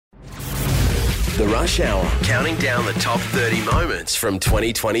The Rush Hour, counting down the top 30 moments from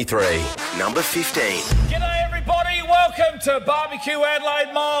 2023. Number 15. G'day everybody, welcome to Barbecue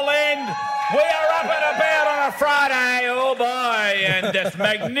Adelaide Mile End. We are up and about on a Friday, oh boy, and it's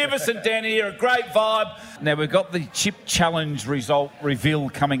magnificent down here, a great vibe. Now we've got the Chip Challenge result reveal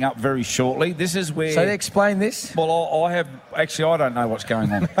coming up very shortly. This is where... So explain this. Well, I don't know what's going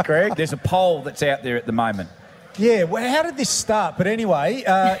on. Greg? There's a poll that's out there at the moment. Yeah, well, how did this start? But anyway,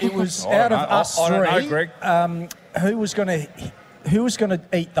 it was out of us three. I don't know, Greg. Who was going to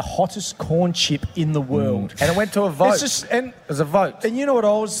eat the hottest corn chip in the world? And it went to a vote. It was a vote. And you know what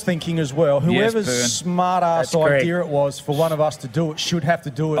I was thinking as well? Whoever's smart-ass idea it was for one of us to do it should have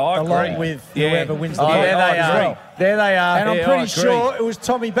to do it along with whoever wins the vote. There they are. And I'm pretty sure it was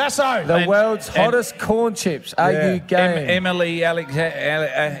Tommy Basso. The world's hottest corn chips. Are you game? Emily, Yeah.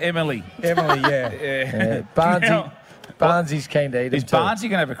 Barnsley's keen to eat Is Barnsley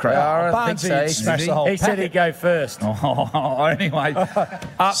going to have a crack? I think so. Smash the whole He said he'd go first. Anyway,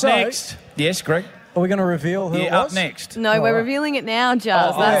 up next. Yes, Greg? Are we going to reveal who it was? Up next. No, we're revealing it now,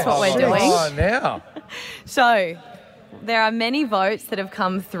 Jazz. That's what we're doing. Oh, now. So, there are many votes that have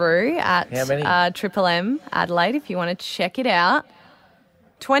come through at Triple M Adelaide, if you want to check it out.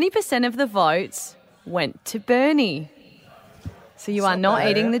 20% of the votes went to Bernie. So you are not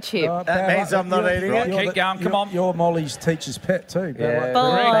eating the chip. That means I'm not eating it. Keep going, come on. You're Molly's teacher's pet too. Yeah.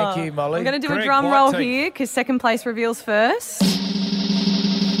 Thank you, Molly. I'm going to do Greg, a drum white roll teeth. here because second place reveals first.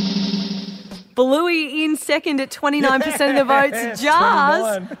 Bluey in second at 29% of the votes.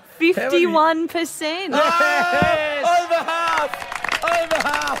 Jars, 51%. Over half.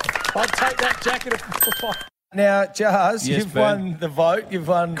 I'll take that jacket. Now, Jars, you've won the vote. You've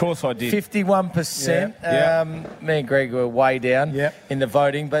won. Of course I did. 51%. Yeah. Me and Greg were way down in the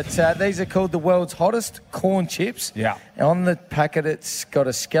voting, but these are called the world's hottest corn chips. Yeah. On the packet, it's got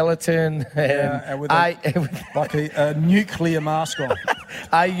a skeleton and with a nuclear mask on.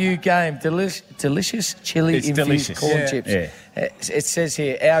 Are you game? Delicious chili-infused corn chips. Yeah. It says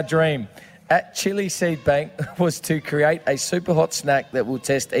here, our dream at Chili Seed Bank was to create a super hot snack that will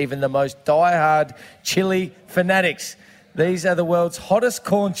test even the most die-hard chili fanatics. These are the world's hottest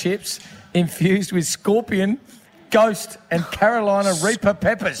corn chips infused with scorpion, ghost and Carolina Reaper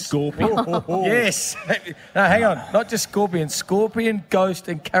peppers. Scorpion. Yes. No, hang on. Not just scorpion, ghost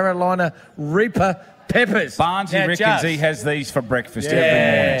and Carolina Reaper peppers. Barnsley Now, reckons Jazz. he has these for breakfast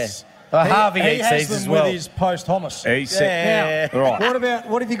every morning. Harvey he eats has these them as well. with his post-hummus. He said, right.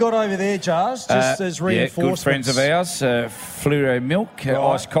 What have you got over there, Jars? Just as reinforcements. Good friends of ours, Fluoro milk,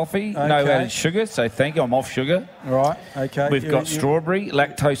 iced coffee, no added sugar, so thank you, I'm off sugar. Right, okay. We've got strawberry,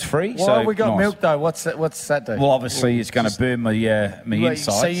 lactose-free. Why have we got milk, though? What's that do? Well, obviously, it's going to burn my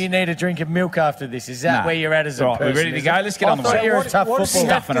insides. So you need a drink of milk after this. Is that where you're at as a person? We're ready to go? Let's get on the way. way. You're a tough footballer.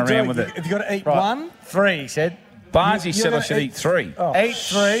 Stuffing around with it. Have you got to eat one? 3, he said. Barnsley said I should eat 3. Eat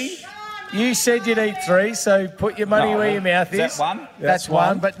 3. You said you'd eat 3, so put your money where your mouth is. Is that one? That's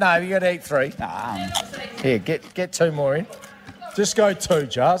one, but no, you got to eat 3. Here, get 2 more in. Just go 2,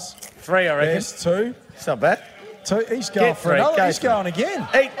 Jars. 3, I reckon. Yes, 2. It's not bad. 2. He's going for 3. another. He's going again.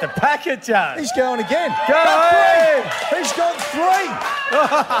 Eat the packet, Jars. He's going again. Go! 3. He's got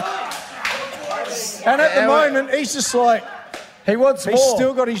 3. And at the moment, he's just like... He wants more. He's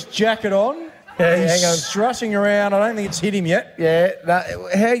still got his jacket on. Yeah, he's hang on. strutting around. I don't think it's hit him yet. Yeah.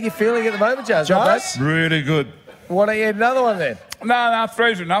 How are you feeling at the moment, Jars? Jars? Really good. Why don't you eat another one then? No,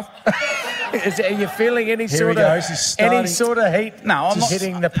 3's enough. Are you feeling any Here sort he goes. He's starting. any sort of heat? No, I'm not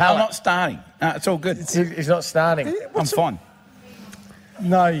hitting the palate. I'm not starting. No, it's all good. He's not starting. I'm fine.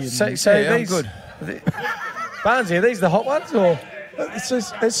 No, you So I'm these good. Barnsley, are these the hot ones or?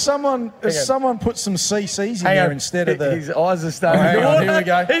 Has someone put some CCs in Hang there on. instead of the... His eyes are starting Hang to on, water. here we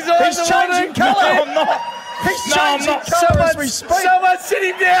go. His eyes He's are changing watering. colour. No, I'm not. He's changing colour as we speak. Someone sit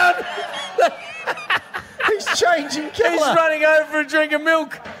him down. He's changing colour. He's running over for a drink of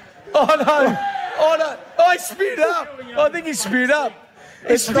milk. Oh, no. Oh, no. Oh, he spewed up. I think he spewed up.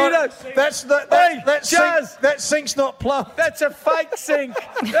 He spewed up. That sink's not plumb. That's a fake sink.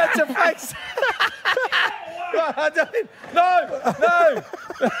 That's a fake sink. No.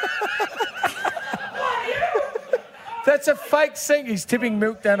 That's a fake sink. He's tipping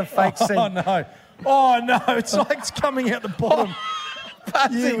milk down a fake sink. Oh, no. It's like it's coming out the bottom.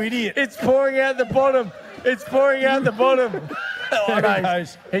 You idiot. It's pouring out the bottom. Oh, no.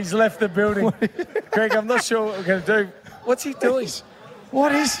 He's left the building. Greg, I'm not sure what we're going to do. What's he doing?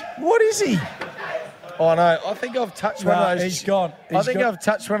 What is he? Oh, no. I think I've touched one of those. He's gone. I've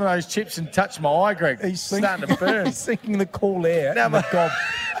touched one of those chips and touched my eye, Greg. He's starting to burn. He's thinking the cool air. No, and the gob.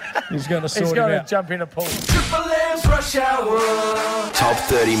 He's going to sort him out. to jump in a pool. Triple M's Rush Hour. Top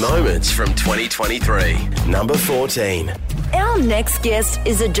 30 moments from 2023. Number 14. Our next guest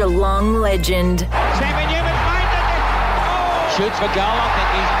is a Geelong legend. Sammy Newman finds it. Oh. Shoots for goal. I think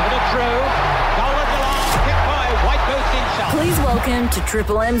he's put it through. Goal of Geelong. Hit by White Boots himself. Please welcome to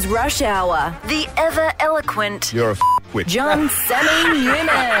Triple M's Rush Hour, the ever-eloquent... You're a witch. John Sammy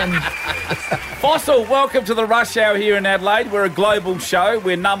Newman. Fossil, welcome to the Rush Hour here in Adelaide. We're a global show.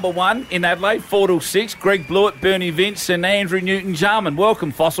 We're number one in Adelaide, 4 till 6. Greg Blewett, Bernie Vince and Andrew Newton-Jarman.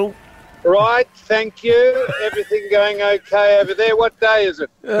 Welcome, Fossil. Right, thank you. Everything going okay over there? What day is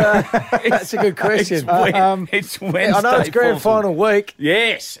it? That's a good question. It's Wednesday. I know it's grand final week.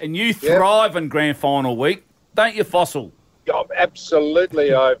 Yes, and you thrive in grand final week, don't you, Fossil? Oh,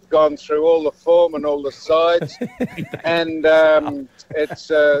 absolutely. I've gone through all the form and all the sides, and it's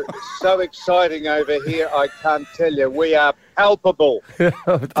so exciting over here. I can't tell you. We are palpable.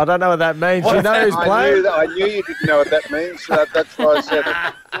 I don't know what that means. You know who's playing? I knew you didn't know what that means. So that's why I said it.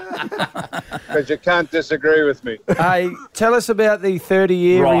 Because you can't disagree with me. Hey, tell us about the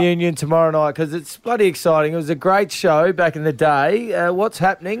 30-year reunion tomorrow night, because it's bloody exciting. It was a great show back in the day. What's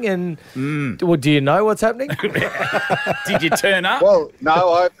happening? And well, do you know what's happening? Did you turn up? Well,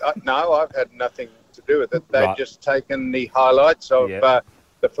 no, I've had nothing to do with it. They've just taken the highlights of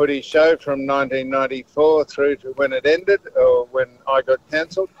the footy show from 1994 through to when it ended, or when I got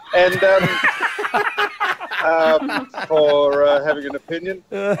cancelled, and for having an opinion.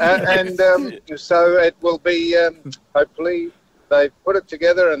 So it will be, hopefully, they've put it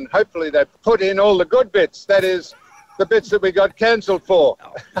together, and hopefully they've put in all the good bits. That is, the bits that we got cancelled for.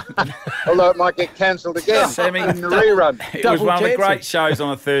 Although it might get cancelled again in the rerun. It was one of the great shows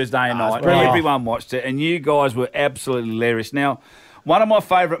on a Thursday night. Everyone watched it, and you guys were absolutely hilarious. Now, one of my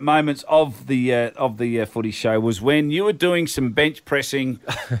favourite moments of the footy show was when you were doing some bench pressing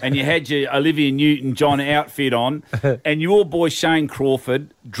and you had your Olivia Newton-John outfit on, and your boy Shane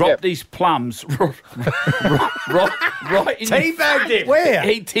Crawford dropped these plums right in Teabagged him. Where?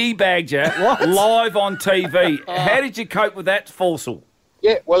 He teabagged you live on TV. How did you cope with that, Fossil?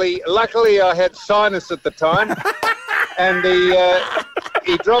 Yeah, well, luckily I had sinus at the time, and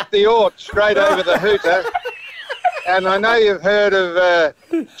he dropped the ort straight over the hooter. And I know you've heard of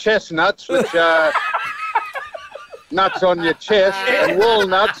chestnuts, which are nuts on your chest, and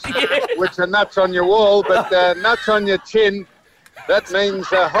walnuts, which are nuts on your wall, but nuts on your chin, that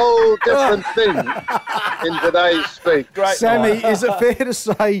means a whole different thing in today's speak. Great Sammy, is it fair to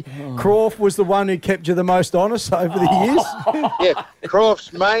say Croft was the one who kept you the most honest over the years? Yeah,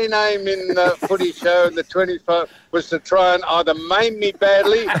 Croft's main aim in the footy show in the 25 was to try and either maim me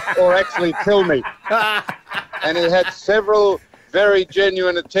badly or actually kill me. And he had several very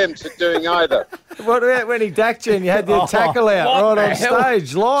genuine attempts at doing either. What about when he dacked you and you had your tackle out right on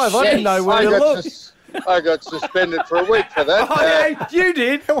stage live? I didn't know where to look. I got suspended for a week for that. Oh, yeah, you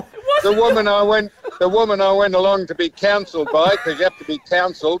did. The woman I went along to be counselled by, because you have to be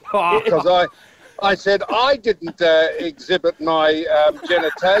counselled, because I said I didn't exhibit my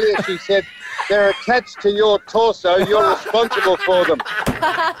genitalia. She said, they're attached to your torso. You're responsible for them.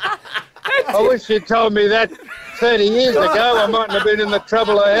 I wish you'd told me that 30 years ago. I mightn't have been in the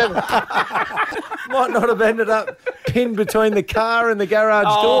trouble I have. Might not have ended up pinned between the car and the garage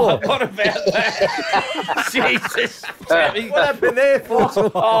door. What about that? Jesus. Sammy. What happened there, Fossil?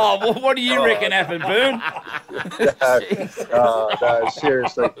 What do you reckon happened, Boone? No,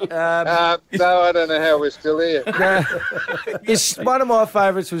 seriously. No, I don't know how we're still here. One of my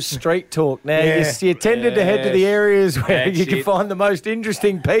favourites was Street Talk. Now, you tended to head to the areas where you can find the most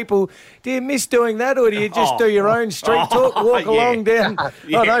interesting people. Do you miss doing that, or do you just do your own Street Talk, walk along down, I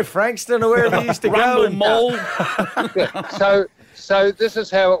don't know, Frankston or wherever you used to go? Mall. So this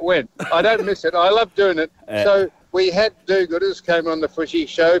is how it went. I don't miss it. I love doing it. So we had do-gooders came on the footy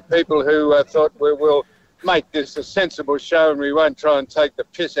show, people who thought we'll make this a sensible show and we won't try and take the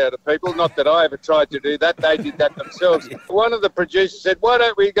piss out of people. Not that I ever tried to do that. They did that themselves. One of the producers said, why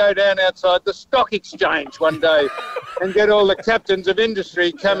don't we go down outside the stock exchange one day and get all the captains of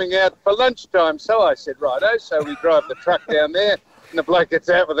industry coming out for lunchtime? So I said, righto. So we drive the truck down there and the bloke gets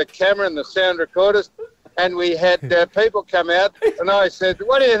out with a camera and the sound recorders. And we had people come out, and I said,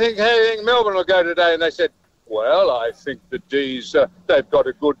 what do you think, how do you think Melbourne will go today? And they said, well, I think the D's, they've got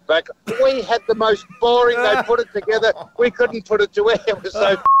a good back. We had the most boring, they put it together. We couldn't put it to air. It was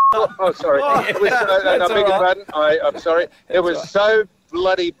so... Oh, sorry. I beg your pardon. I'm sorry. It was so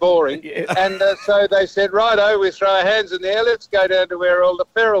bloody boring. And so they said, righto, we throw our hands in the air, let's go down to where all the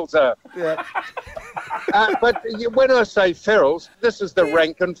ferals are. Yeah. But when I say ferals, this is the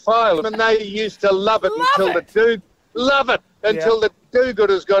rank and file. And they used to love it until the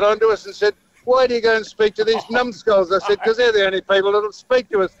do-gooders got onto us and said, why do you go and speak to these numbskulls? I said, because they're the only people that will speak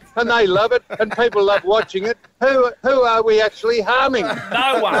to us, and they love it, and people love watching it. Who are we actually harming?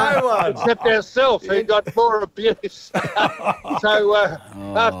 No one. Except ourselves, who got more abuse. So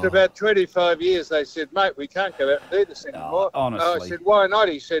after about 25 years, they said, mate, we can't go out and do this anymore. Honestly. I said, why not?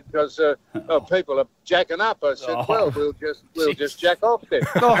 He said, because people are jacking up. I said, well, we'll just jack off then.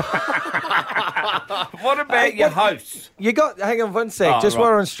 What about your hosts? You got, hang on one sec, while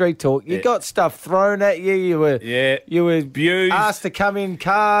we're on Street Talk, you got stuff thrown at you. You were abused, asked to come in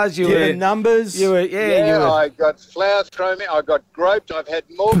cars. You were numbers. I got flowers thrown at me. I got groped. I've had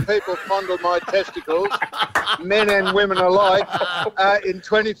more people fondle my testicles, men and women alike, in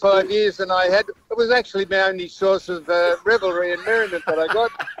 25 years than I had. It was actually my only source of revelry and merriment that I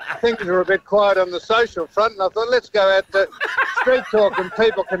got. Things were a bit quiet on the social front, and I thought, let's go out to Street Talk and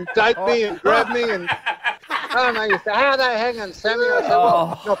people can date me and grab me and... Oh, no, you say, how are they hanging, Sammy? I said,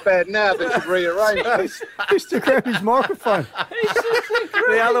 well, not bad now, but you've rearranged. Just to grab his microphone.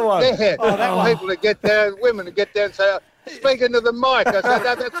 The other one. Yeah, people to get down, women to get down and say, speaking to the mic. I said,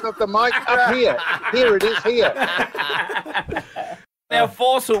 no, that's not the mic, up here. Here it is, here. Now,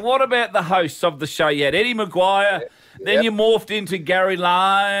 Fossil, what about the hosts of the show? You had Eddie Maguire, then you morphed into Gary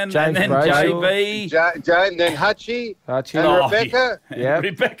Lyon, James and then Brayshaw. JB. And then Hutchie. And Rebecca. Yeah.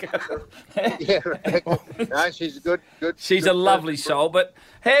 Rebecca. Rebecca. No, she's good. She's a lovely soul. But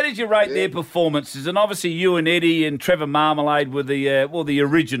how did you rate their performances? And obviously you and Eddie and Trevor Marmalade were the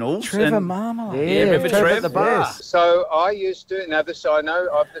originals. Trevor Marmalade. Yeah, remember Trevor at the bar. Yes. So I used to, now this I know,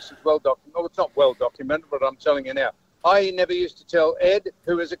 this is well documented. Well, it's not well documented, but I'm telling you now. I never used to tell Ed,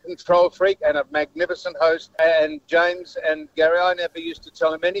 who is a control freak and a magnificent host, and James and Gary, I never used to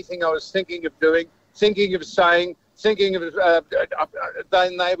tell him anything I was thinking of doing, thinking of saying, thinking of...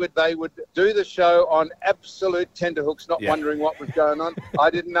 then they would do the show on absolute tenterhooks, not wondering what was going on.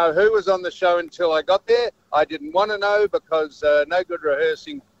 I didn't know who was on the show until I got there. I didn't want to know because no good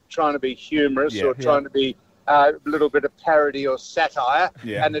rehearsing, trying to be humorous or trying to be... a little bit of parody or satire,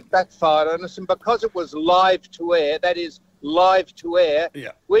 and it backfired on us. And because it was live to air, that is live to air,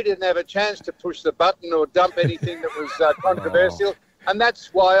 we didn't have a chance to push the button or dump anything that was controversial. And that's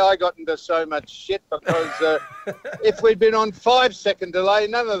why I got into so much shit, because if we'd been on 5-second delay,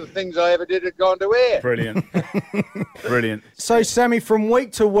 none of the things I ever did had gone to air. Brilliant. Brilliant. So, Sammy, from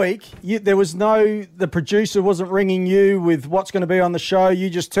week to week, the producer wasn't ringing you with what's going to be on the show. You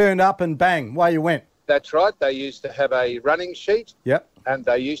just turned up and bang, away you went. That's right. They used to have a running sheet. Yep. And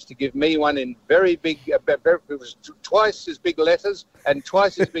they used to give me one in very big, it was twice as big letters and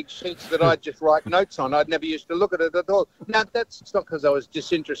twice as big sheets that I'd just write notes on. I'd never used to look at it at all. Now, it's not because I was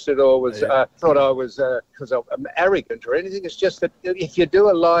disinterested or was thought I was because I'm arrogant or anything. It's just that if you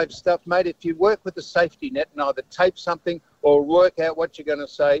do a live stuff, mate, if you work with a safety net and either tape something or work out what you're going to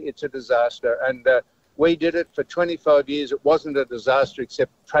say, it's a disaster. And we did it for 25 years. It wasn't a disaster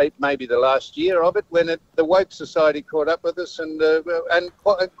except maybe the last year of it when the woke society caught up with us and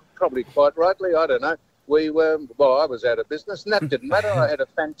probably quite rightly, I don't know. I was out of business and that didn't matter. I had a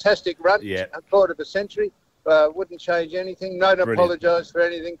fantastic run, a quarter of a century. Wouldn't change anything. Don't apologise for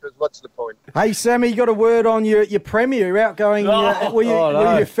anything because what's the point? Hey, Sammy, you got a word on your premier outgoing. Were you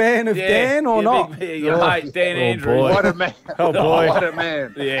a fan of Dan or not? Your mate, Dan Andrews. What a man. Oh, boy. What a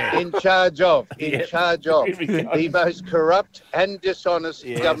man. In charge of the most corrupt and dishonest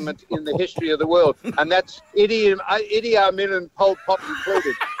government in the history of the world. And that's Idi Amin and Pol Pot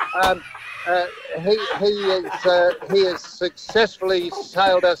included. He has successly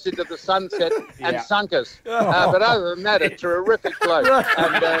sailed us into the sunset and sunk us. But other than that, a terrific bloke.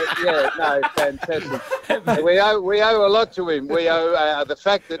 And fantastic. We owe a lot to him. We owe the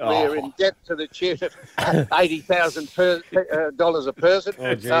fact that we are in debt to the tune of $80,000 a person.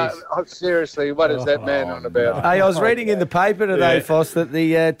 Seriously, what is that man on about? Hey, I was reading in the paper today, Foss, that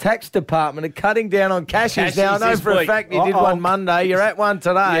the tax department are cutting down on cashies now. I know for a fact you did one Monday. You're at one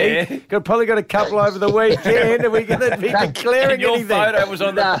today. Probably got a couple over the weekend. Are we going to be declaring and your anything? Your photo was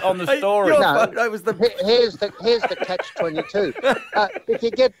on the story. Photo was here's the catch-22. If you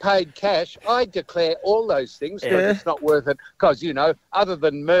get paid cash, I declare all those things because it's not worth it. Because, other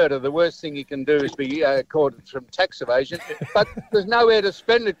than murder, the worst thing you can do is be caught from tax evasion. But there's nowhere to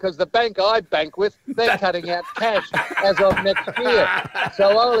spend it because the bank I bank with, they're cutting out cash as of next year.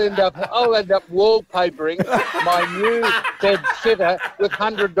 So I'll end up wallpapering my new bed sitter with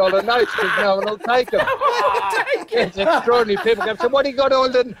 $100 notes because no one will take them. It's extraordinary. People come, so what do you got all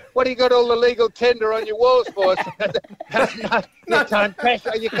the legal tender on your walls for? You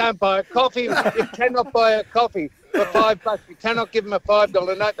can't buy a coffee. You cannot buy a coffee for $5. You cannot give them a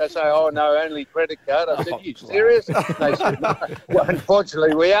 $5 note. They say, oh, no, only credit card. I said, you serious? They said, no. Well,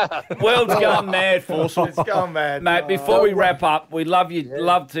 unfortunately, we are. World's gone mad, Forsyth. It's gone mad. Mate, before we wrap up, we'd love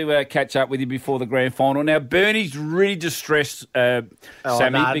to catch up with you before the grand final. Now, Bernie's really distressed, Sammy,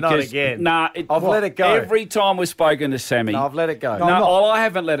 not because again. I've let it go. Every time we've spoken to Sammy, No, I've let it go. I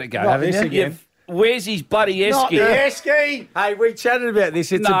haven't let it go. Haven't you? Where's his buddy Esky? Not the Esky. Hey, we chatted about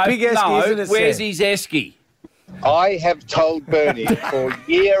this. It's a big Esky, isn't it, where's Sam? his Esky? I have told Bernie for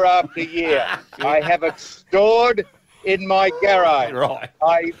year after year, I have it stored in my garage. Right.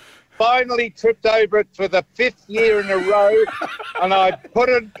 I finally tripped over it for the 5th year in a row, and I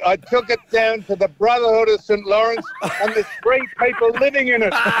took it down to the Brotherhood of St. Lawrence, and there's 3 people living in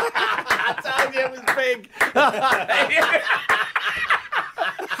it. I told you it was big.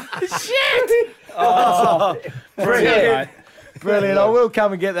 Shit! Oh, brilliant. Brilliant. I will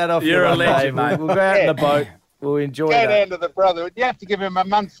come and get that off you. You're a legend, mate. We'll go out in the boat. We'll enjoy Go that. down to the Brotherhood. You have to give him a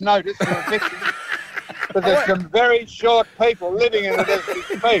month's notice for eviction. But there's some very short people living in it as we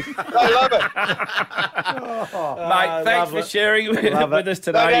speak. They love it. Mate, thanks for sharing with us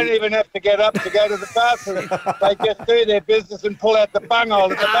today. They don't even have to get up to go to the bathroom. They just do their business and pull out the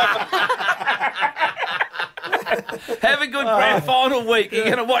bunghole at the back. Have a good grand final week. You're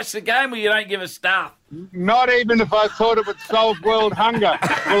going to watch the game or you don't give a stuff? Not even if I thought it would solve world hunger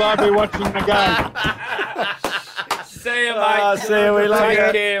will I be watching the game. See you, mate. See you. We love you.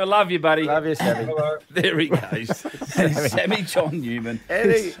 Take care. I love you, buddy. Love you, Sammy. There he goes. Sammy John Newman. How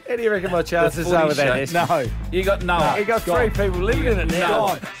do you reckon my chances are with that? No. You got no. He got 3 people living in it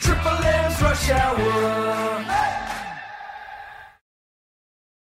now. Triple M's Rush Hour.